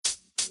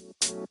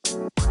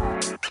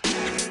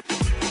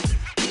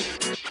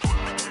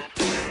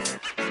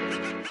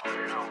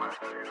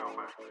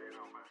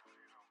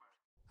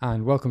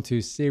And welcome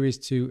to Series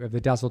 2 of the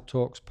Dazzle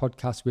Talks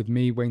podcast with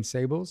me, Wayne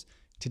Sables.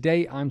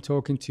 Today, I'm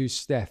talking to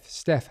Steph.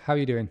 Steph, how are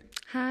you doing?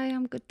 Hi,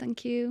 I'm good,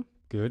 thank you.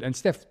 Good. And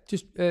Steph,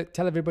 just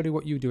tell everybody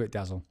what you do at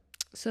Dazzle.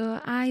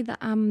 So I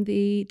am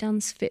the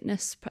dance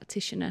fitness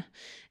practitioner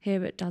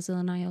here at Dazzle,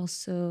 and I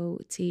also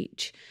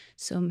teach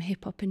some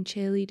hip hop and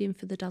cheerleading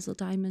for the Dazzle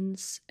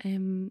Diamonds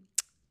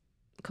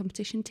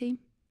competition team.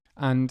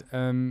 And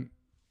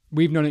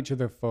we've known each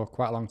other for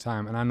quite a long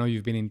time, and I know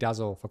you've been in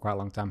Dazzle for quite a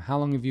long time. How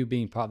long have you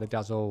been part of the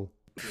Dazzle?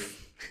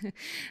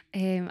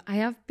 I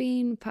have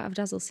been part of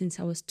Dazzle since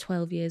I was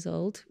 12 years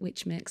old,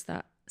 which makes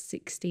that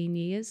 16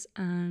 years,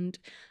 and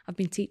I've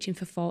been teaching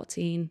for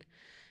 14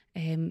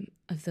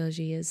 of those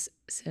years,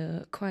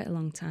 so quite a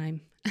long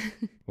time.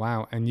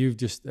 Wow. And you've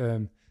just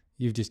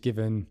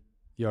given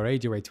your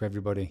age away to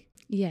everybody.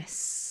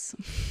 Yes.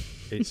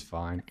 It's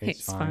fine.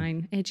 It's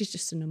fine. Age is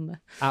just a number.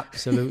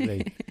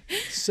 Absolutely.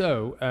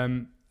 So,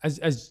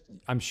 as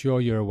I'm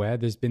sure you're aware,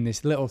 there's been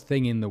this little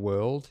thing in the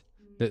world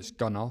that's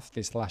gone off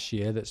this last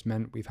year that's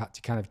meant we've had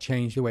to kind of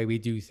change the way we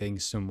do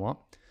things somewhat.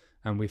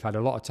 And we've had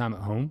a lot of time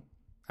at home,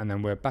 and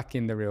then we're back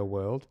in the real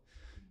world.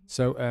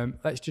 So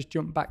let's just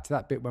jump back to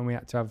that bit when we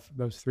had to have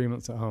those 3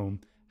 months at home.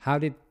 How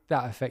did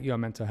that affect your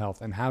mental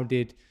health, and how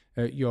did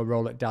your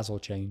role at Dazzle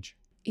change?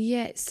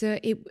 Yeah, so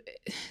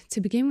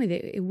to begin with,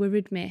 it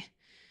worried me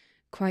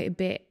quite a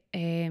bit.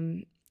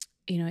 It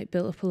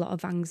built up a lot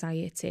of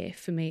anxiety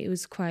for me. It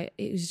was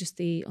just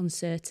the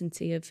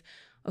uncertainty of,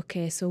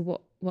 okay, so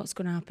what's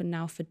going to happen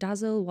now for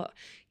Dazzle?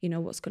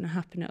 What's going to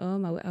happen at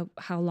home?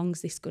 How long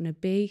is this going to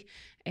be?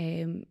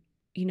 And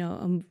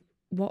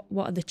what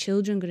are the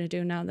children going to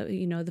do now that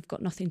they've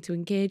got nothing to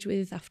engage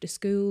with after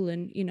school?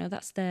 And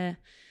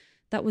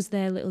that was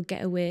their little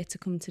getaway to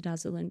come to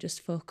Dazzle and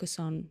just focus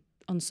on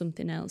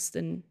something else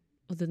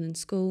other than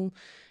school.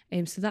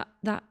 So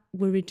that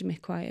worried me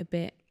quite a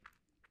bit.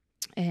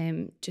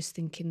 Just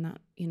thinking that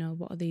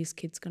what are these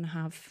kids going to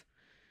have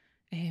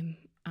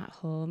at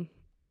home,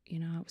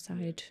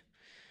 outside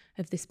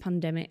of this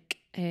pandemic.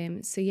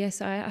 So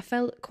I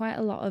felt quite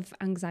a lot of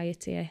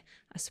anxiety,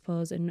 I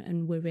suppose,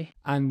 and worry.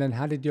 And then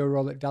how did your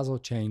role at Dazzle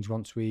change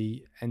once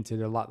we entered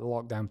the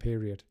lockdown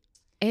period?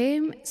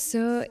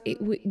 So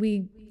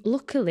we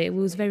luckily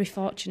was very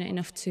fortunate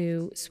enough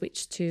to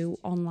switch to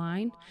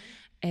online.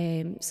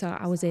 So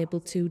I was able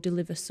to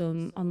deliver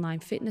some online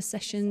fitness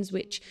sessions,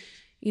 which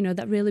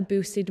that really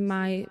boosted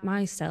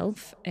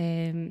myself.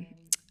 And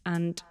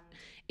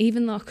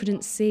even though I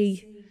couldn't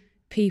see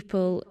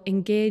people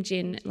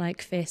engaging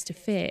like face to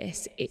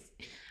face,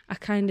 I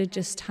kind of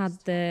just had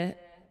the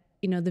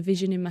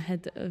vision in my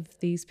head of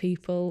these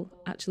people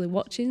actually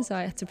watching, so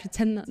I had to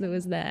pretend that they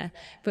was there.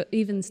 But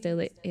even still,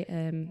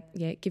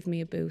 it gave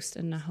me a boost,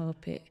 and I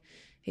hope it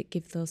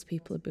give those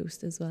people a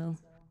boost as well.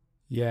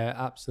 Yeah,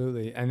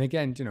 absolutely. And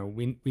again,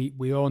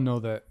 we all know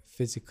that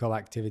physical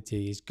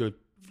activity is good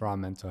for our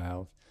mental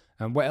health.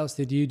 And what else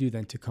did you do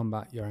then to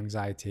combat your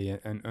anxiety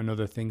and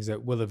other things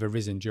that will have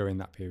arisen during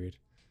that period?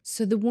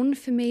 So the one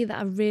for me that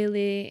I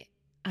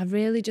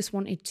really just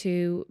wanted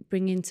to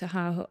bring into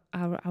our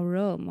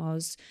home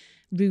was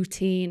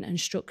routine and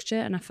structure,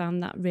 and I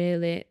found that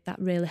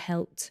really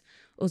helped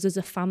us as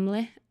a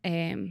family.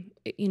 We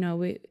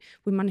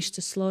managed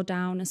to slow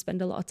down and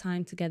spend a lot of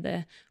time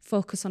together,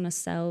 focus on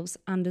ourselves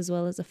and as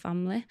well as a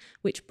family,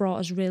 which brought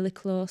us really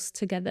close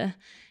together.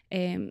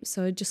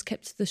 So it just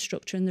kept the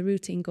structure and the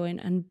routine going,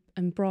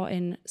 and brought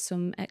in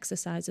some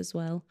exercise as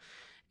well,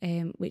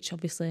 which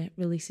obviously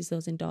releases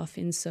those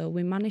endorphins. So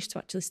we managed to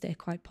actually stay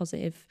quite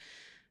positive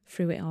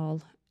through it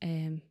all,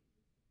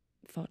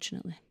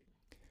 fortunately.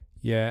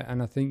 Yeah,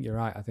 and I think you're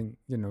right. I think,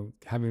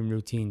 having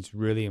routine's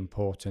really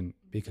important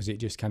because it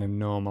just kind of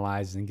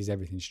normalizes and gives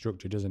everything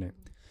structure, doesn't it?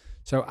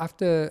 So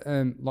after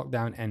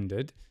lockdown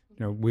ended,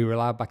 we were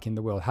allowed back in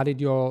the world. How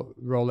did your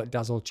role at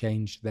Dazzle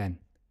change then?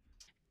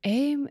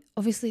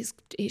 Obviously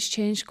it's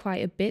changed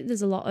quite a bit.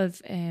 There's a lot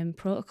of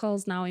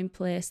protocols now in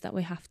place that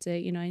we have to,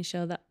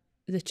 ensure that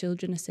the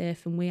children are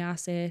safe and we are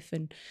safe.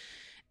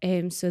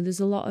 And so there's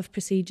a lot of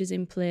procedures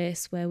in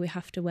place where we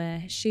have to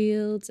wear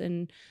shields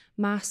and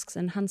masks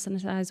and hand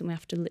sanitizer, and we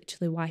have to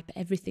literally wipe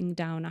everything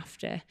down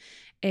after.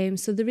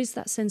 So there is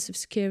that sense of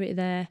security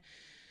there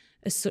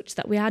as such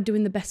that we are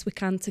doing the best we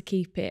can to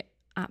keep it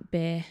at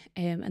bay.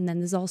 And then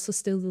there's also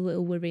still the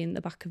little worry in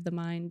the back of the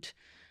mind,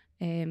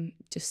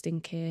 just in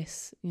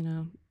case,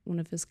 one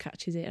of us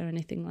catches it or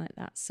anything like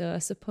that. So I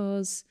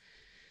suppose,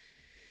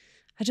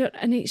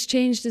 and it's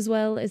changed as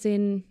well, as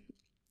in,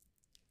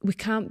 we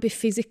can't be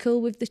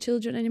physical with the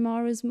children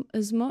anymore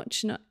as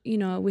much.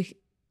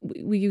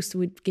 We used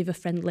to give a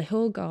friendly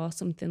hug or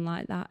something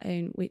like that,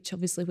 which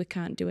obviously we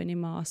can't do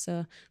anymore.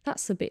 So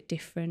that's a bit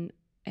different,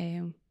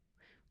 kind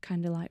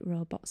of like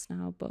robots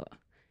now, but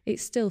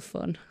it's still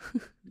fun.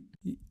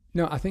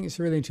 No, I think it's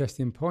a really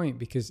interesting point,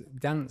 because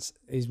dance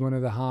is one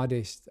of the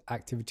hardest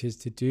activities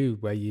to do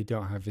where you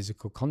don't have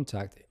physical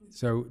contact.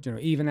 So,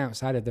 even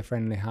outside of the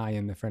friendly hi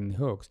and the friendly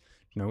hugs,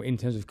 in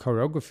terms of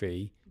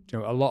choreography,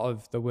 a lot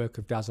of the work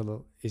of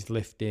Dazzle is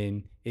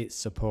lifting, it's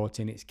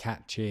supporting, it's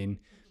catching,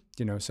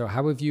 so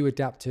how have you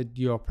adapted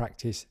your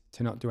practice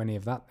to not do any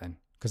of that then?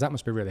 Because that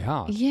must be really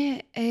hard.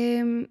 Yeah,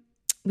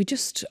 we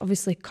just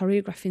obviously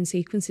choreographing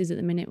sequences at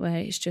the minute where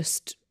it's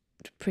just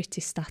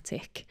pretty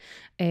static,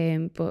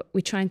 but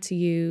we're trying to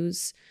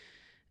use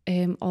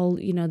all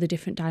the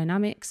different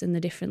dynamics and the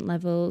different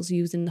levels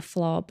using the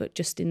floor, but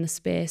just in the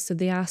space, so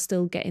they are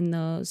still getting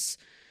those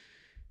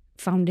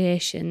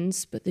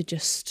foundations, but they're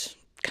just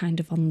kind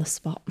of on the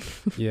spot.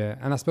 Yeah,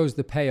 and I suppose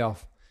the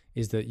payoff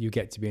is that you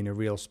get to be in a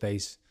real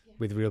space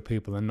with real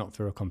people and not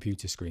through a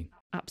computer screen.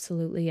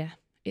 Absolutely, yeah.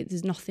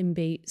 There's nothing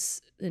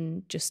beats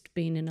than just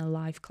being in a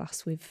live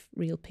class with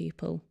real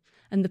people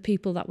and the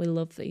people that we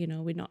love. That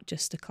we're not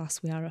just a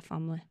class, we are a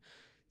family.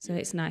 So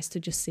it's nice to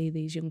just see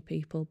these young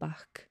people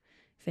back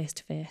face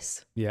to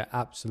face. Yeah,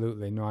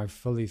 absolutely. No, I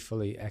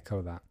fully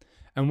echo that.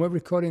 And we're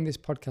recording this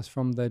podcast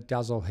from the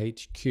Dazzle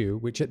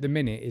HQ, which at the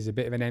minute is a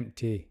bit of an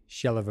empty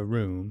shell of a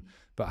room.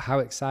 But how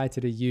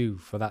excited are you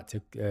for that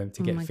to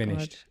get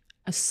finished? God.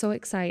 I'm so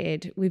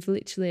excited. We've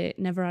literally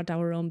never had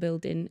our own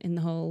building in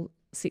the whole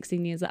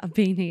 16 years that I've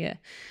been here.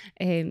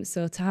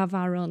 So to have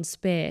our own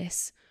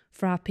space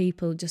for our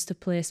people, just a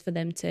place for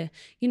them to,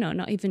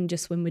 not even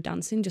just when we're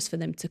dancing, just for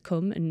them to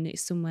come, and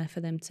it's somewhere for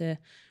them to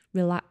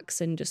relax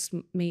and just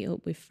meet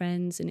up with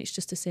friends, and it's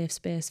just a safe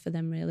space for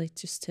them really,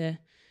 just to,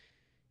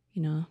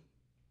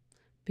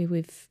 be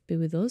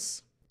with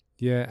us.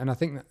 Yeah, and I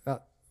think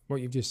that what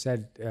you've just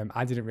said,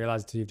 I didn't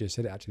realise until you've just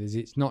said it actually, is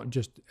it's not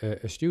just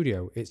a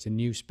studio, it's a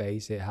new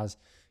space. It has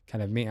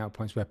kind of meet out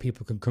points where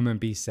people can come and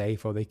be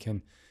safe, or they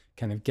can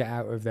kind of get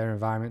out of their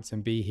environments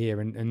and be here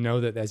and know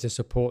that there's a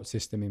support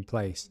system in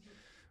place,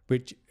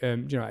 which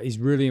is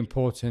really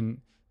important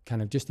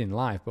kind of just in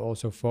life, but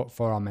also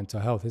for our mental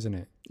health, isn't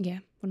it? Yeah,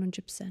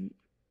 100%.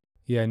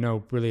 Yeah, no,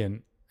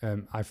 brilliant.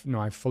 I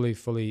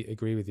fully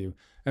agree with you.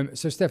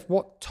 So Steph,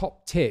 what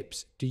top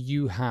tips do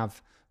you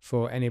have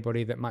for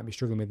anybody that might be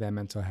struggling with their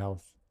mental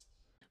health?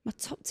 My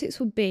top tips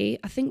would be,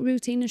 I think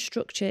routine and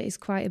structure is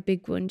quite a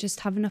big one.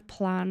 Just having a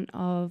plan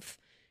of,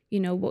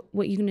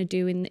 what you're going to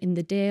do in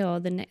the day or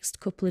the next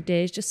couple of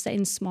days, just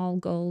setting small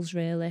goals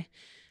really.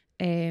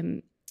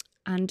 And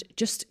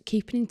just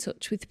keeping in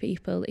touch with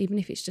people, even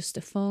if it's just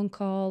a phone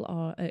call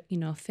or,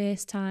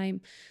 FaceTime.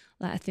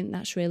 I think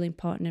that's really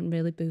important and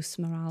really boosts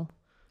morale.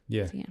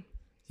 Yeah. So,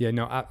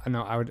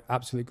 I would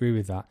absolutely agree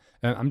with that.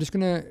 I'm just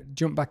going to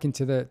jump back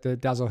into the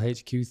Dazzle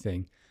HQ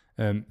thing.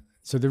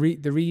 So the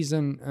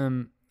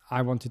reason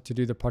I wanted to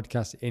do the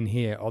podcast in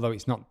here, although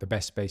it's not the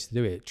best space to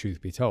do it,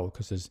 truth be told,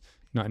 because there's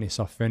not any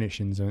soft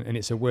furnishings and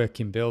it's a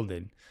working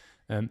building.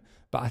 But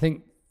I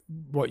think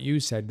what you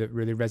said that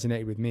really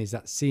resonated with me is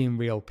that seeing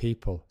real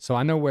people. So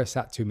I know we're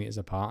sat 2 meters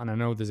apart and I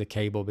know there's a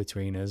cable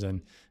between us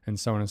and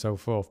so on and so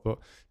forth, but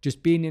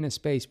just being in a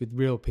space with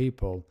real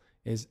people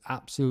is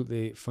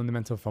absolutely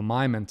fundamental for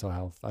my mental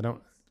health. I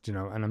don't,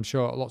 and I'm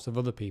sure lots of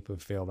other people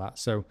feel that.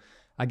 So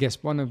I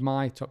guess one of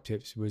my top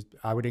tips was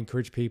I would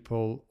encourage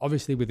people,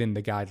 obviously within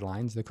the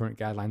guidelines, the current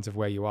guidelines of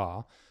where you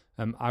are,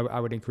 I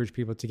would encourage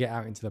people to get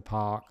out into the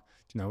park,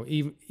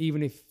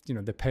 even if,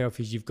 the payoff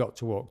is you've got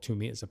to walk 2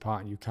 meters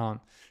apart and you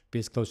can't be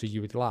as close as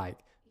you would like,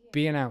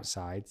 being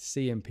outside,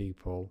 seeing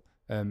people,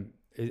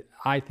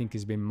 I think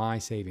has been my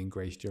saving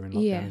grace during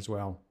lockdown as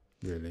well,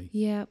 really.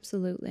 Yeah,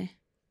 absolutely.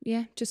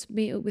 Yeah, just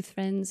meet up with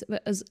friends,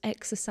 but as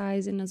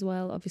exercising as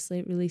well, obviously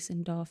it releases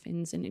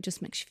endorphins and it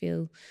just makes you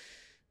feel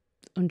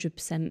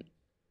 100%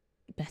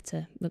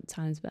 better,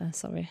 times better,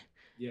 sorry.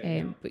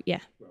 But yeah.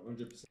 Well,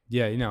 100%.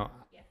 Yeah,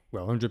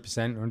 well, 100%,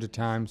 100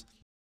 times.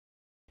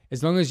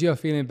 As long as you're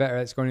feeling better,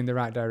 it's going in the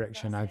right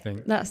direction, I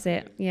think. That's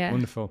it, yeah.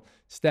 Wonderful.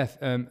 Steph,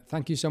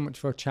 thank you so much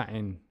for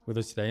chatting with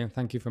us today, and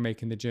thank you for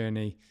making the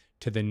journey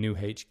to the new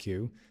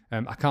HQ.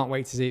 I can't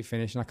wait to see it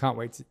finish, and I can't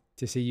wait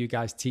to see you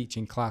guys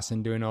teaching class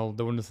and doing all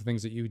the wonderful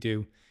things that you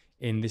do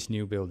in this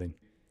new building.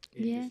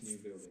 Yes.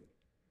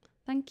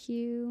 Thank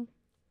you.